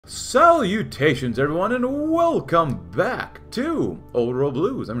Salutations, everyone, and welcome back to Old World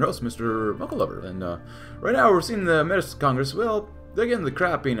Blues. I'm your host, Mr. Muckle Lover, and right now we're seeing the Medicine Congress. Well, they're getting the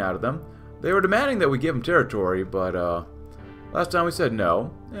crap beaten out of them. They were demanding that we give them territory, but last time we said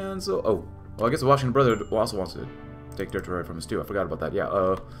no, and so, well, I guess the Washington Brotherhood also wants to take territory from us too. I forgot about that.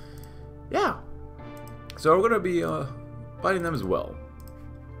 Yeah. So we're gonna be fighting them as well.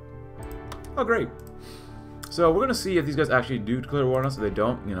 Oh, great. So we're gonna see if these guys actually do declare war on us. If they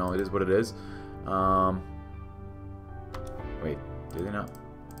don't, you know, it is what it is. Wait, did they not?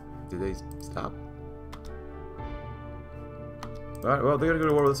 Did they stop? Alright, well, they're gonna go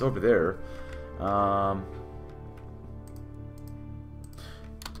to war with us over there.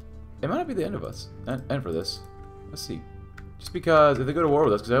 It might not be the end of us. End for this. Let's see. Just because if they go to war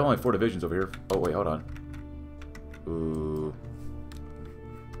with us, because I have only 4 divisions over here. Oh wait, hold on. Ooh.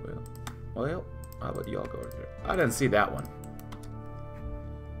 Well. How about y'all go over there? I didn't see that one.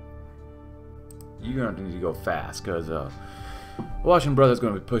 You're going to need to go fast, because Washington Brothers is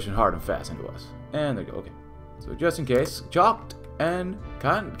going to be pushing hard and fast into us. And there you go. Okay. So just in case, chalked and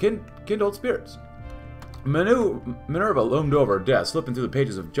kindled spirits. Minerva loomed over her desk, slipping through the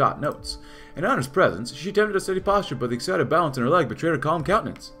pages of jot notes. In Honor's presence, she attempted a steady posture, but the excited balance in her leg betrayed her calm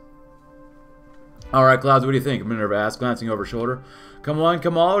countenance. All right, Clouds, what do you think? Minerva asked, glancing over her shoulder. Come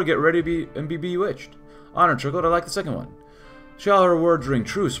all, or get ready to be bewitched. Honor chuckled, I like the second one. Shall her words ring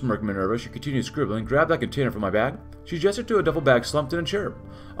true, smirked Minerva. She continued scribbling. Grab that container from my bag. She gestured to a duffel bag slumped in a chair.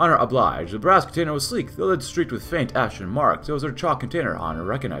 Honor obliged. The brass container was sleek, though it streaked with faint ashen marks. It was her chalk container. Honor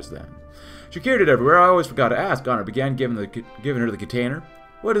recognized them. She carried it everywhere. I always forgot to ask. Honor began giving her the container.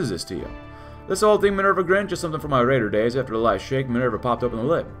 What is this to you? This old thing, Minerva grinned. Just something from my raider days. After a light shake, Minerva popped open the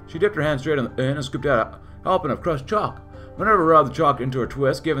lid. She dipped her hand straight in and scooped out a helping of crushed chalk. Minerva rubbed the chalk into her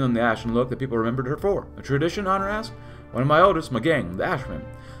twist, giving them the ashen look that people remembered her for. A tradition, Honor asked? One of my oldest, my gang, the Ashmen.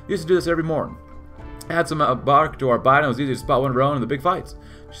 Used to do this every morning. Add some bark to our bite, and it was easy to spot one of our own in the big fights.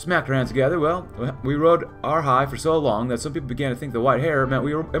 She smacked her hands together. Well, we rode our high for so long that some people began to think the white hair meant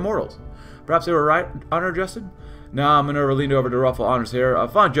we were immortals. Perhaps they were right, Honor adjusted? Nah, Minerva leaned over to ruffle Honor's hair, a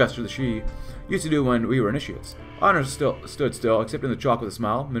fond gesture that she used to do when we were initiates. Honor stood still, accepting the chalk with a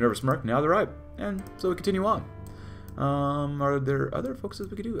smile. Minerva smirked. Now they're right. And so we continue on. Are there other focuses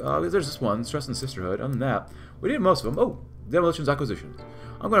we could do? There's this one, Stress and Sisterhood. Other than that, we did most of them. Oh, Demolitions, Acquisitions.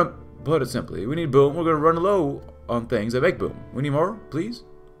 I'm going to put it simply. We need boom. We're going to run low on things that make boom. We need more, please?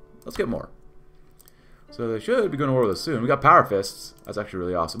 Let's get more. So they should be going to war with us soon. We got Power Fists. That's actually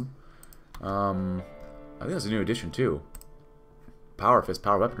really awesome. I think that's a new addition, too. Power Fist,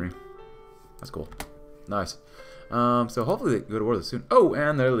 Power Weaponry. That's cool. Nice. So hopefully they go to war with us soon. Oh,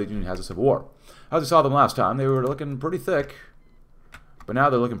 and their Legion has a civil war. As we saw them last time, they were looking pretty thick. But now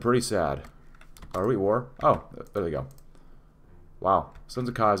they're looking pretty sad. Are we at war? Oh, there they go. Wow. Sons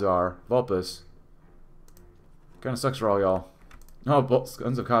of Khazar, Vulpus. Kinda sucks for all y'all. Oh,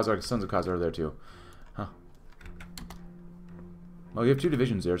 Sons of Khazar are there too. Huh. Well, you have 2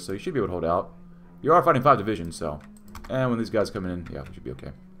 divisions there, so you should be able to hold out. You are fighting 5 divisions, so. And when these guys come in, yeah, we should be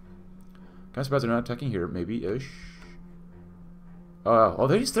okay. Kind of surprised they're not attacking here, maybe-ish. Oh,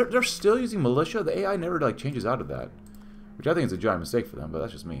 they're still using militia? The AI never, like, changes out of that. Which I think is a giant mistake for them, but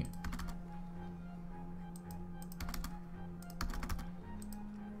that's just me.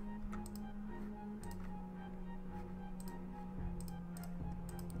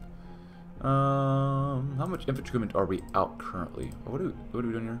 How much infantry equipment are we out currently? What are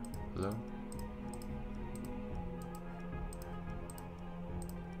we doing here? Hello?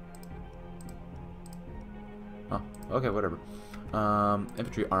 Oh, okay, whatever.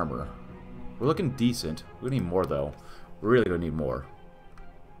 Infantry armor. We're looking decent. We need more, though. We're really gonna need more.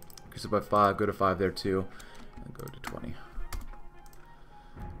 Increase it by 5, go to 5 there, too. And go to 20.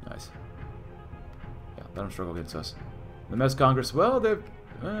 Nice. Yeah, let them struggle against us. The Mess Congress, well, they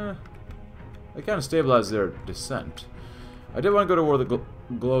kind of stabilized their descent. I did want to go to war with the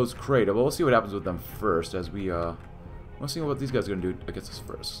Glow's Cradle, but we'll see what happens with them first, as we, we'll see what these guys are gonna do against us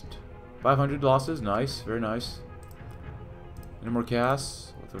first. 500 losses, nice, very nice. Any more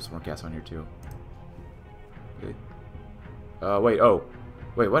casts? We'll throw some more casts on here too. Okay.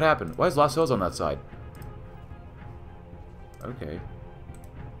 Wait, what happened? Why is Lost Hills on that side? Okay.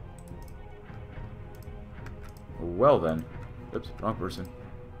 Well then. Oops, wrong person.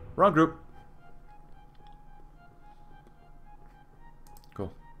 Wrong group.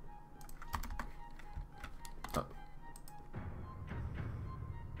 Cool. Oh.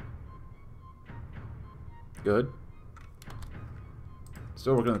 Good.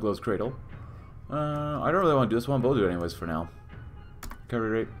 Still working on the Glow's Cradle. I don't really want to do this one, but we'll do it anyways for now.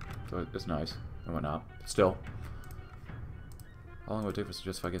 Recovery rate, so it's nice and whatnot. Still. How long would it take for us to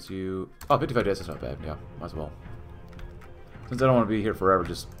justify gets you... Oh, 55 days, that's not bad. Yeah, might as well. Since I don't want to be here forever,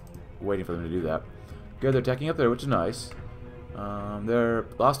 just waiting for them to do that. Good, they're attacking up there, which is nice. Their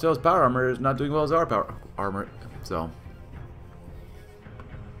Lost Tales power armor is not doing well as our power armor, so...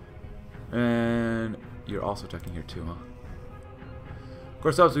 And you're also attacking here too, huh? Of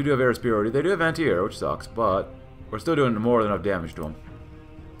course, obviously we do have air superiority. They do have anti-air, which sucks, but we're still doing more than enough damage to them.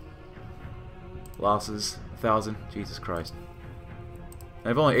 Losses, 1,000. Jesus Christ. I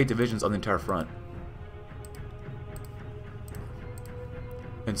have only 8 divisions on the entire front.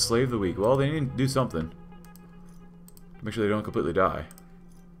 Enslave the weak. Well, they need to do something. Make sure they don't completely die.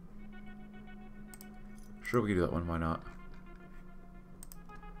 Sure, we can do that one. Why not?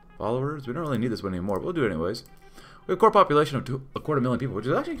 Followers? We don't really need this one anymore, but we'll do it anyways. We have a core population of 250,000 people, which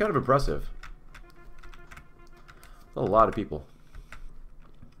is actually kind of impressive. That's a lot of people.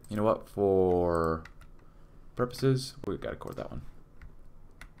 You know what? For purposes, we've got to core that one.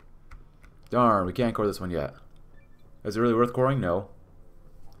 Darn, we can't core this one yet. Is it really worth coring? No.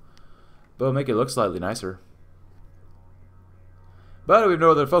 But it'll make it look slightly nicer. But we have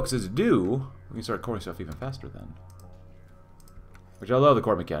no other focuses to do. We can start coring stuff even faster then. Which I love the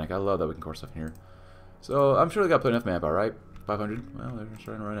core mechanic. I love that we can core stuff in here. So I'm sure they got plenty enough manpower, right? 500? Well, they're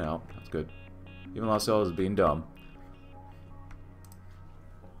starting to run out. That's good. Even Lost Cells is being dumb.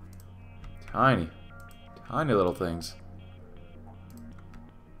 Tiny. Tiny little things.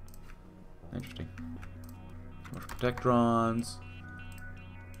 Interesting. More protectrons.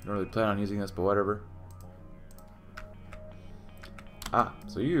 Don't really plan on using this, but whatever. Ah,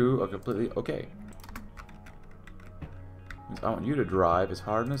 so you are completely okay. I want you to drive as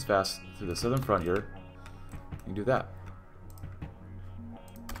hard and as fast through the southern frontier. You can do that.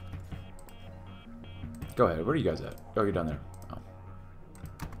 Go ahead. Where are you guys at? Oh, you're down there. Oh.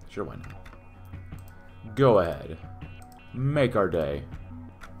 Sure, why not? Go ahead. Make our day.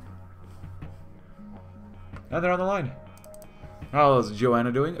 And they're on the line. How's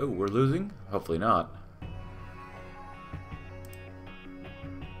Joanna doing? Oh, we're losing? Hopefully not.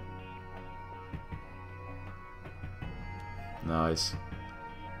 Nice.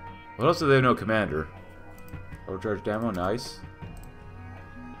 What else do they have? No commander? Overcharged ammo, nice.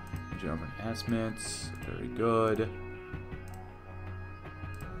 General enhancements, very good.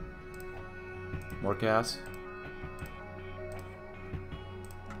 More CAS.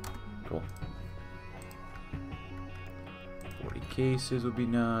 Cool. 40 cases would be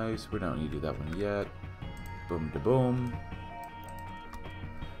nice. We don't need to do that one yet. Boom da boom.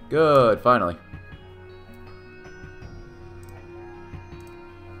 Good, finally.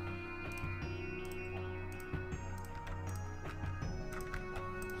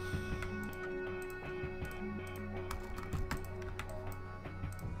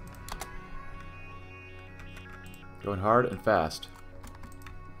 Going hard and fast.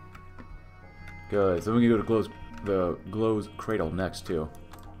 Good. So we can go to the Glow's Cradle next too.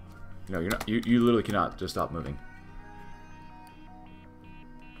 You know, you're not. You literally cannot just stop moving.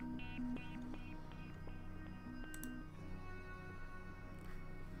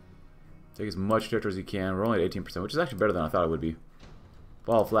 Take as much territory as you can. We're only at 18%, which is actually better than I thought it would be.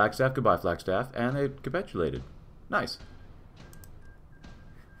 Fall Flagstaff. Goodbye, Flagstaff. And they capitulated. Nice.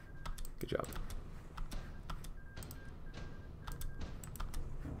 Good job.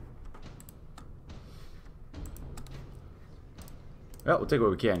 Well, we'll take what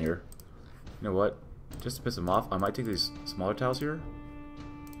we can here. You know what? Just to piss them off, I might take these smaller tiles here.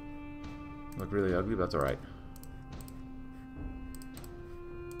 Look really ugly, but that's alright.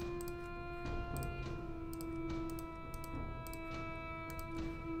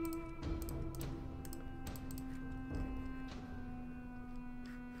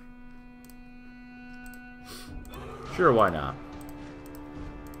 Sure, why not?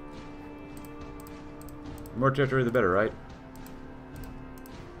 The more territory, the better, right?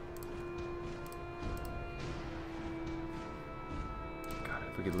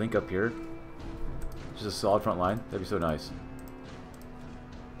 If we could link up here, just a solid front line, that'd be so nice.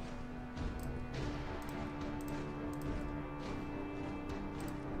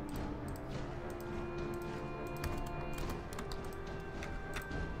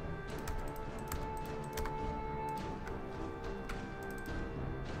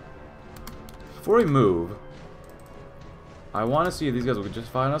 Before we move, I want to see if these guys will just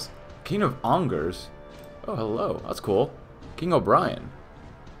find us. King of Ongers. Oh, hello. That's cool. King O'Brien.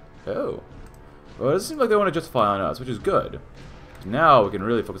 Oh. Well, it seems like they want to justify on us, which is good. Now we can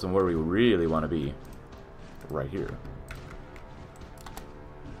really focus on where we really want to be. Right here.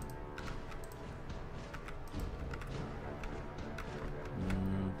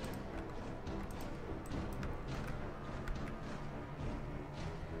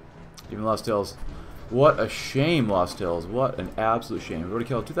 Even Lost Hills. What a shame, Lost Hills. What an absolute shame. We've already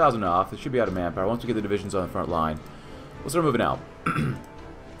killed 2,000 off. It should be out of manpower. Once we get the divisions on the front line, we'll start moving out.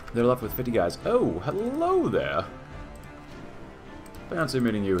 They're left with 50 guys. Oh, hello there. Fancy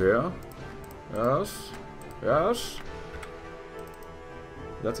meeting you here. Yes. Yes.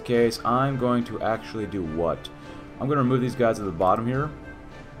 If that's the case, I'm going to actually do what? I'm going to remove these guys at the bottom here.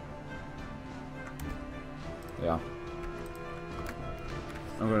 Yeah.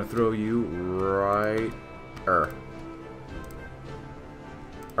 I'm going to throw you right... There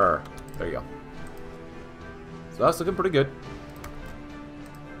you go. So that's looking pretty good.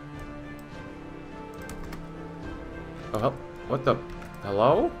 Oh, what the...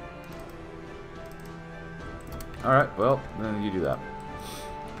 Hello? Alright, well, then you do that.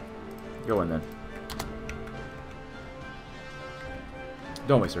 Go in then.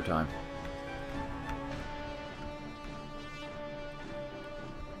 Don't waste our time.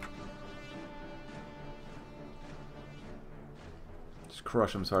 Just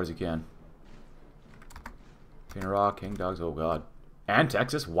crush them as hard as you can. King Rock, King Dogs, oh god. And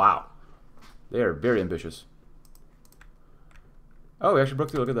Texas? Wow. They are very ambitious. Oh, we actually broke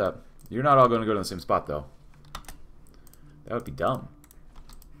through, look at that. You're not all going to go to the same spot, though. That would be dumb.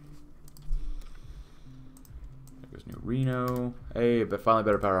 There goes New Reno. Hey, but finally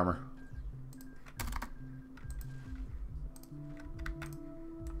better power armor.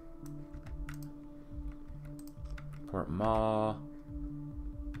 Port Ma.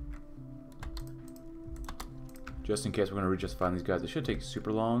 Just in case we're going to re-justify these guys. It should take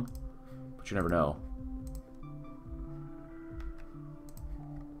super long, but you never know.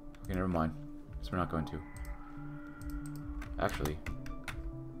 Okay, never mind. Guess we're not going to. Actually,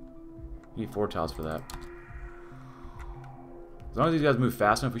 you need 4 tiles for that. As long as these guys move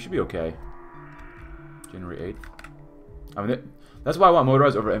fast enough, we should be okay. January 8th. I mean, that's why I want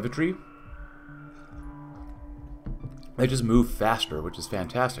motorized over infantry. They just move faster, which is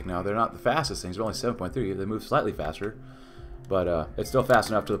fantastic. Now, they're not the fastest things. They're only 7.3. They move slightly faster. But it's still fast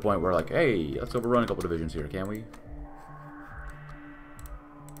enough to the point where, like, hey, let's overrun a couple divisions here, can we?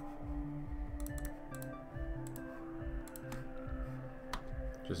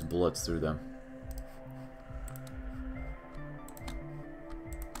 Just blitz through them.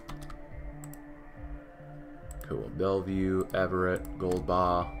 Cool. Bellevue, Everett,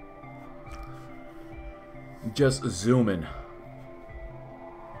 Goldbaugh. Just zooming.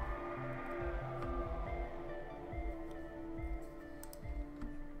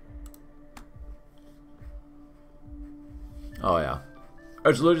 Oh yeah.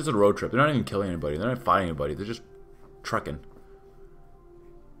 It's literally just a road trip. They're not even killing anybody. They're not fighting anybody. They're just trucking.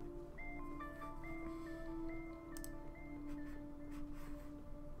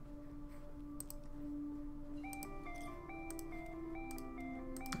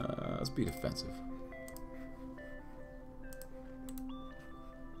 Let's be defensive.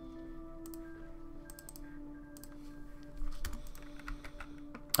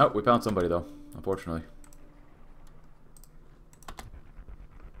 Oh, we found somebody though, unfortunately.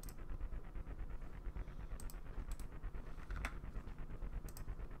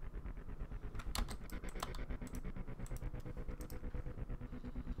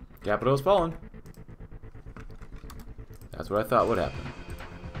 Capital's fallen. That's what I thought would happen.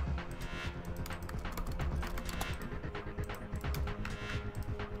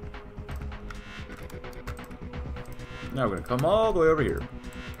 Now we're going to come all the way over here.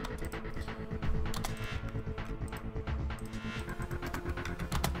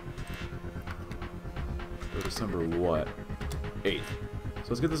 So December what? 8th. So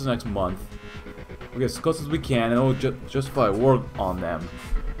let's get this next month. We'll get as close as we can, and then we'll justify war on them.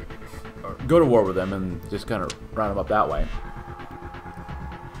 Or go to war with them and just kind of round them up that way.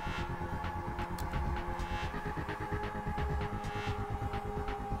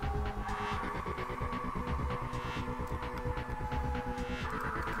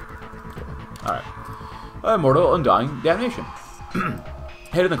 Alright. Immortal, Undying, Damnation.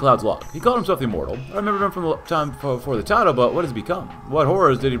 Head in the Clouds log. He called himself the Immortal. I remember him from the time before the title, but what has he become? What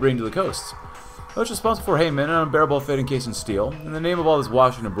horrors did he bring to the coasts? Well, it's responsible for Heyman, an unbearable fate encased in steel. In the name of all this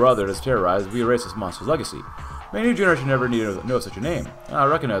Washington brother that has terrorized, we erase this monster's legacy. May a new generation never need to know such a name. I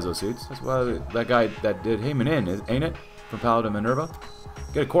recognize those suits. That's why that guy that did Heyman in, ain't it? From Paladin Minerva?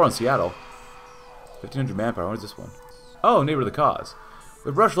 Get a core on Seattle. 1,500 manpower. What is this one? Oh, neighbor of the cause.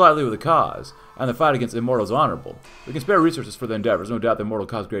 We brush lightly with the cause, and the fight against the Immortal is honorable. We can spare resources for the endeavors. No doubt the Immortal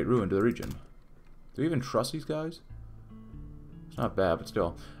caused great ruin to the region. Do we even trust these guys? It's not bad, but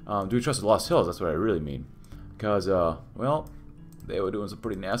still. Do we trust the Lost Hills? That's what I really mean. Because, well, they were doing some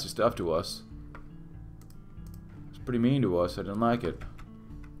pretty nasty stuff to us. It's pretty mean to us. I didn't like it.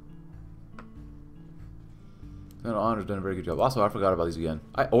 No, Honor's done a very good job. Also, I forgot about these again.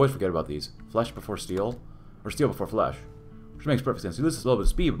 I always forget about these. Flesh before steel. Or steel before flesh. Which makes perfect sense. You lose a little bit of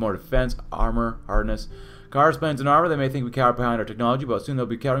speed, but more defense, armor, hardness. Cars, planes, and armor, they may think we cower behind our technology, but soon they'll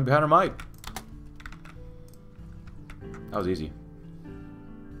be cowering behind our might. That was easy.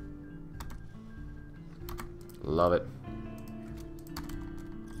 Love it.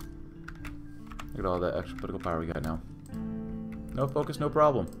 Look at all that extra political power we got now. No focus, no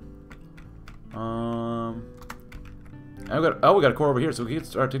problem. And we got a core over here, so we can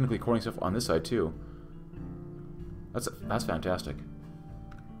start technically coring stuff on this side too. That's fantastic.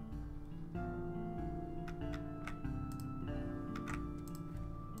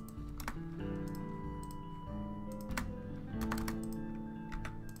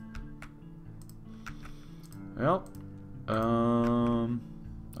 Well,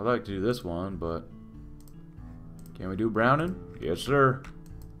 I'd like to do this one, but can we do Browning? Yes, sir.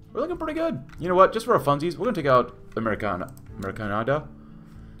 We're looking pretty good. You know what? Just for our funsies, we're gonna take out Americanada.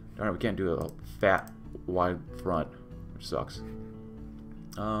 Darn it, we can't do a fat, wide front, which sucks.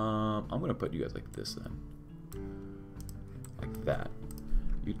 I'm gonna put you guys like this then, like that.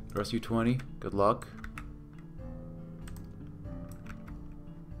 You, rest you 20. Good luck.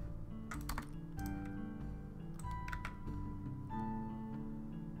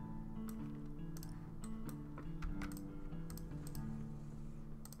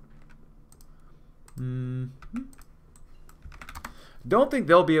 Don't think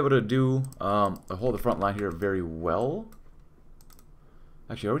they'll be able to do hold the front line here very well.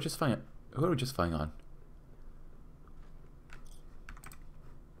 Actually, who are we just fighting on?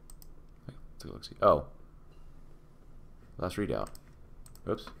 Let's go look see. Oh, last readout.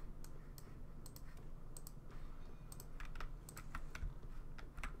 Oops.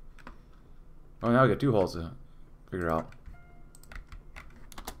 Oh, now we got 2 holes to figure out.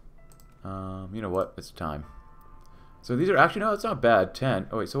 You know what? It's time. So these are actually, no, it's not bad. 10.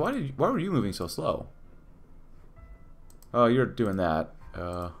 Oh wait, so why were you moving so slow? Oh, you're doing that.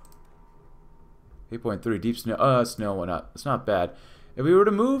 8.3 deep snow. Snow, whatnot. It's not bad. If we were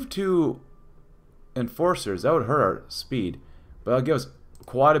to move to enforcers, that would hurt our speed, but that'll give us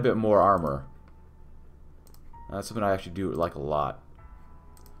quite a bit more armor. That's something I actually do like a lot.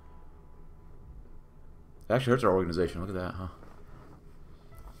 It actually hurts our organization. Look at that, huh?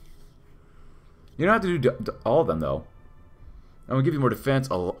 You don't have to do all of them, though. I'm going to give you more defense,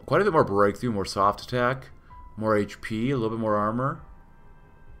 quite a bit more breakthrough, more soft attack, more HP, a little bit more armor.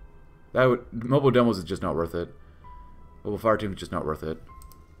 Mobile demos is just not worth it. Mobile fire team is just not worth it.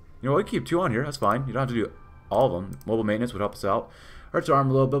 You know what, we keep 2 on here, that's fine. You don't have to do all of them. Mobile maintenance would help us out. Hurts our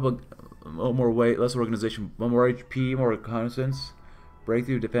armor a little bit, but a little more weight, less organization, more HP, more reconnaissance,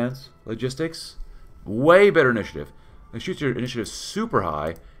 breakthrough, defense, logistics. Way better initiative. It shoots your initiative super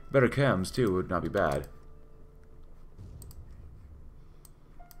high. Better chems, too, would not be bad.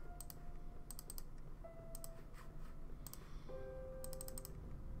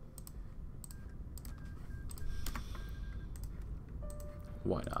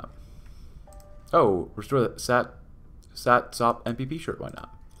 Why not? Oh, restore the SAT SOP MPP shirt, why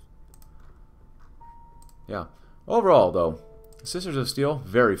not? Yeah. Overall, though, Sisters of Steel,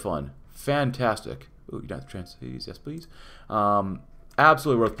 very fun. Fantastic. Ooh, you don't have to transfuse, yes please.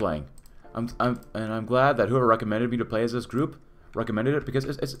 Absolutely worth playing. I'm glad that whoever recommended me to play as this group recommended it, because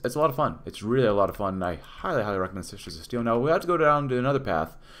it's a lot of fun. It's really a lot of fun, and I highly recommend Sisters of Steel. Now we have to go down to another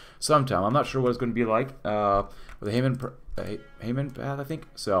path sometime. I'm not sure what it's going to be like with the Heyman path, I think.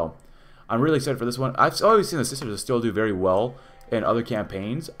 So I'm really excited for this one. I've always seen the Sisters of Steel do very well in other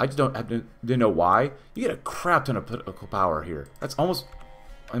campaigns. I just didn't know why. You get a crap ton of political power here. That's almost,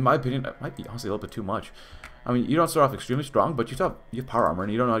 in my opinion, it might be honestly a little bit too much. I mean, you don't start off extremely strong, but you have power armor,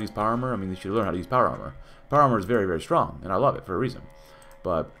 and you don't know how to use power armor. I mean, you should learn how to use power armor. Power armor is very, very strong, and I love it for a reason.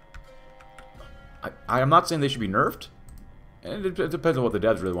 But I am not saying they should be nerfed, and it depends on what the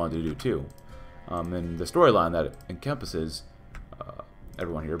devs really wanted to do too, and the storyline that it encompasses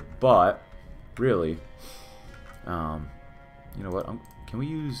everyone here. But really, you know what? Can we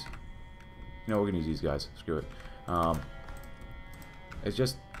use? You know, we're gonna use these guys. Screw it.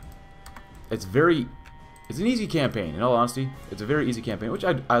 It's an easy campaign, in all honesty. It's a very easy campaign, which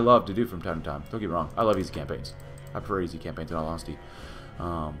I love to do from time to time. Don't get me wrong. I love easy campaigns. I prefer easy campaigns, in all honesty.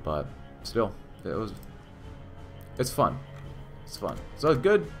 But still, it's fun. It's fun. So a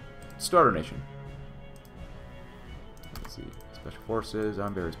good starter nation. Let's see. Special forces.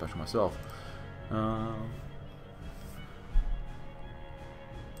 I'm very special myself.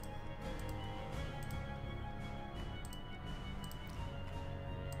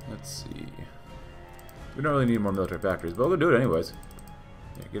 Let's see. We don't really need more military factories, but we'll do it anyways.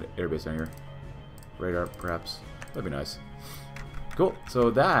 Yeah, get an airbase down here. Radar, perhaps. That'd be nice. Cool. So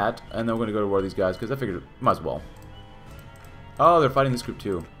that, and then we're gonna go to war with these guys because I figured might as well. Oh, they're fighting this group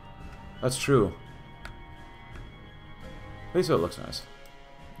too. That's true. At least so it looks nice.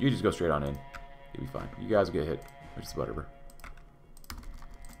 You just go straight on in. You'll be fine. You guys will get hit, which is whatever.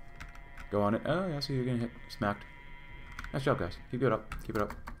 Go on it. Oh yeah, so you're getting hit, smacked. Nice job, guys. Keep it up. Keep it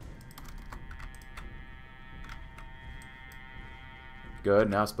up. Good.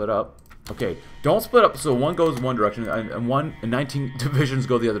 Now split up. Okay, don't split up so one goes one direction and 19 divisions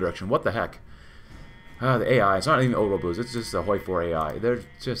go the other direction. What the heck? The AI. It's not even Old World Blues. It's just a Hoi4 AI. They're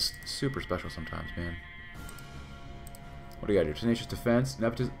just super special sometimes, man. What do you got here? Tenacious defense,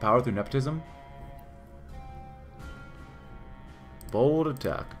 power through nepotism, bold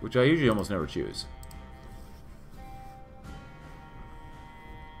attack, which I usually almost never choose.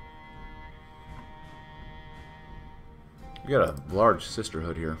 We got a large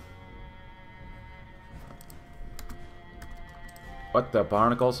sisterhood here. What the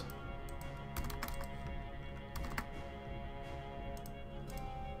barnacles?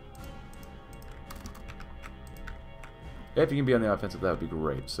 If you can be on the offensive, that would be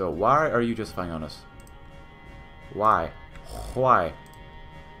great. So why are you justifying on us? Why? Why?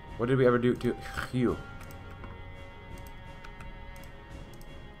 What did we ever do to you?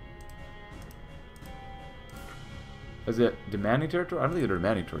 Is it demanding territory? I don't think they're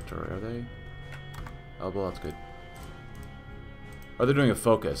demanding territory, are they? Oh, well, that's good. Oh, they're doing a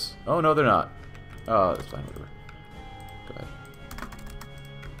focus. Oh, no, they're not. Oh, that's fine, whatever. Go ahead.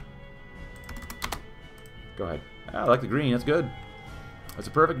 Go ahead. I like the green, that's good. That's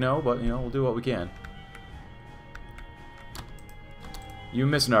a perfect no, but, you know, we'll do what we can. You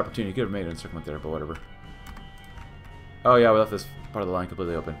missed an opportunity. You could have made an encirclement there, but whatever. Oh, yeah, we left this part of the line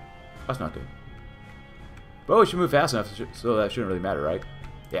completely open. That's not good. But we should move fast enough so that shouldn't really matter, right?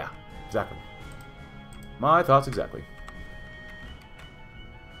 Yeah, exactly. My thoughts exactly.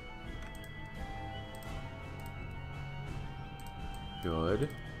 Good.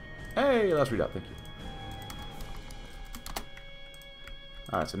 Hey, last readout, thank you.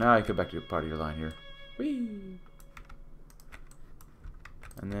 Alright, so now you go back to your part of your line here. Whee!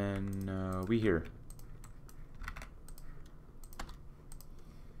 And then, we here.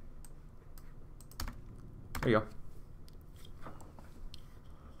 There you go.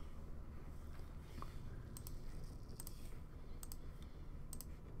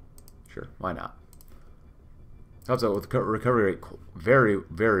 Sure, why not? Helps out with recovery rate very,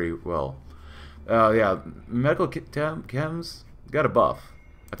 very well. Yeah, medical chems got a buff,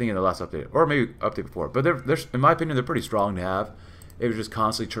 I think, in the last update, or maybe update before. But they're, in my opinion, they're pretty strong to have. It was just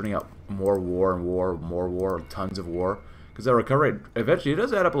constantly churning out more war and war, more war, tons of war. Because that recovery rate, eventually, it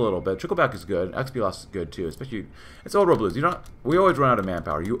does add up a little bit. Trickleback is good. XP loss is good, too. Especially, it's Old World Blues. You don't, we always run out of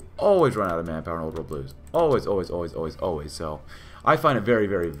manpower. You always run out of manpower in Old World Blues. Always, always, always, always, always. So, I find it very,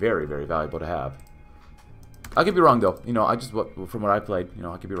 very, very, very valuable to have. I could be wrong, though. You know, I just, from what I played, you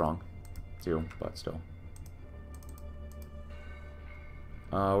know, I could be wrong, too. But still.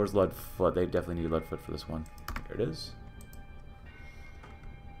 Where's Leadfoot? They definitely need Leadfoot for this one. There it is.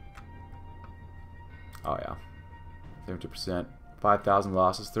 Oh, yeah. 72%. 5,000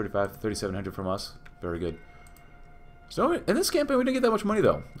 losses. 3,700 from us. Very good. So, in this campaign, we didn't get that much money,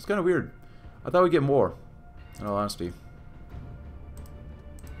 though. It's kind of weird. I thought we'd get more, in all honesty.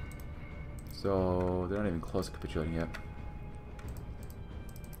 So, they're not even close to capitulating yet.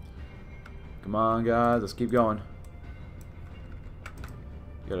 Come on, guys. Let's keep going.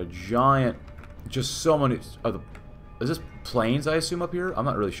 Got a giant... Just so many... Is this plains, I assume, up here? I'm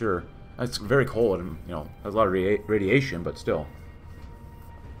not really sure. It's very cold and, you know, has a lot of radiation, but still.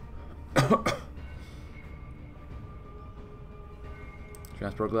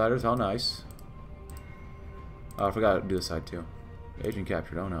 Transport gliders, how nice. Oh, I forgot to do this side, too. Agent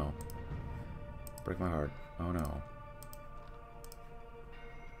captured, oh no. Break my heart. Oh no.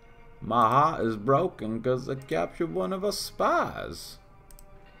 My heart is broken because I captured one of our spies.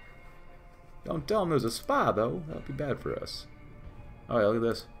 Don't tell him there's a spy, though. That would be bad for us. Oh, yeah, look at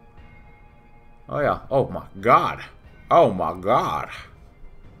this. Oh, yeah. Oh, my God. Oh, my God.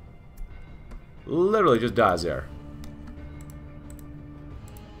 Literally just dies there.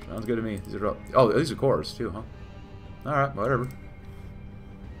 Sounds good to me. These are cores, too, huh? Alright, whatever.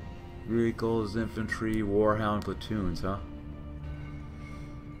 Vehicles, infantry, warhound platoons, huh?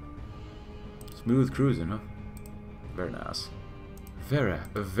 Smooth cruising, huh? Very nice. Very,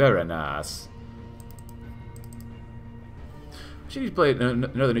 very nice. I should play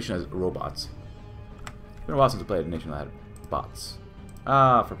another nation as robots. It's been a while since I played a nation that had bots.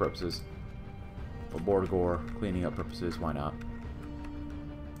 Ah, for purposes. For border gore, cleaning up purposes, why not?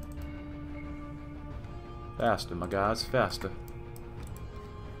 Faster, my guys, faster.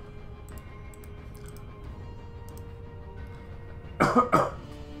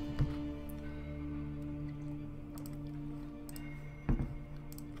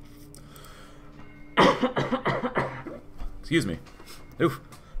 Excuse me. Oof.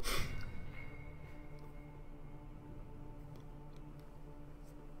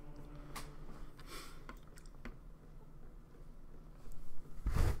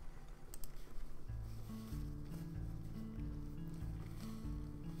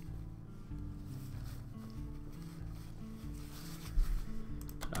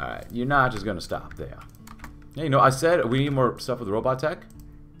 Alright, you're not just gonna stop there. Yeah, you know, I said we need more stuff with robot tech,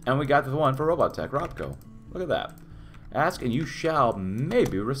 and we got the one for robot tech, Robco. Look at that. Ask and you shall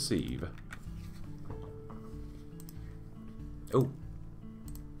maybe receive. Oh.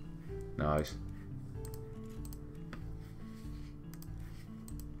 Nice.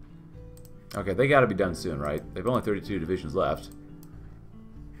 Okay, they gotta be done soon, right? They've only 32 divisions left.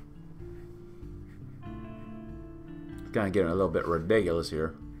 It's kind of getting a little bit ridiculous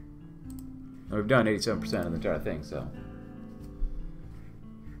here. And we've done 87% of the entire thing, so.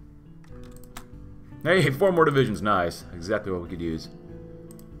 Hey, 4 more divisions, nice. Exactly what we could use.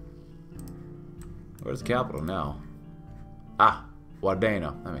 Where's the capital now? Ah,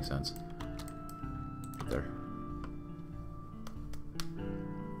 Wadena. That makes sense. Right there.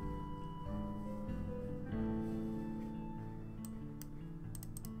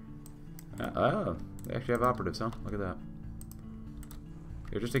 Oh, they actually have operatives, huh? Look at that.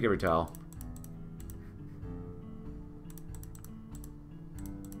 Here, just take every tile.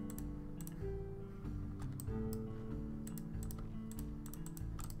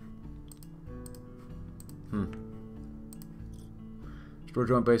 Store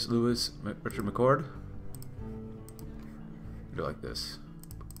Joint Base Lewis, Richard McCord. Do it like this.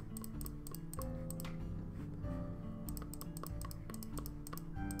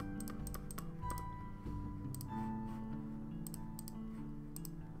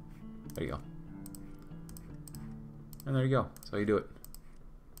 There you go. And there you go. That's how you do it.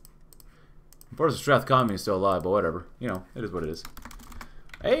 Of course, the Strathcommy is still alive, but whatever. You know, it is what it is.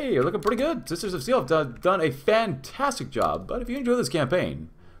 Hey, you're looking pretty good. Sisters of Steel have done a fantastic job. But if you enjoy this campaign,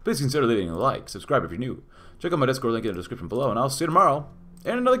 please consider leaving a like, subscribe if you're new. Check out my Discord link in the description below, and I'll see you tomorrow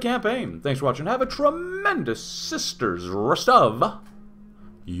in another campaign. Thanks for watching. Have a tremendous Sisters rest of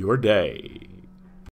your day.